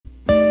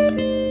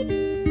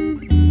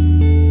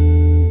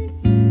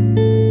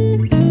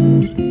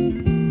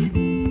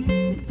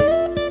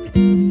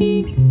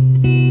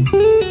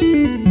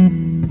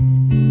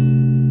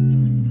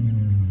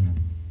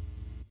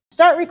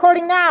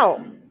recording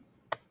now.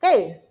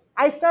 Okay,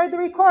 I started the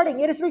recording.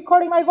 It is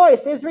recording my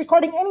voice. It is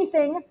recording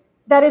anything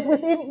that is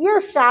within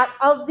earshot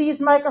of these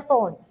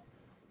microphones.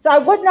 So I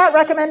would not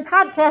recommend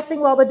podcasting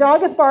while the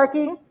dog is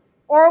barking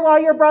or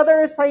while your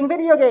brother is playing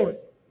video games.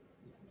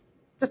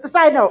 Just a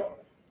side note.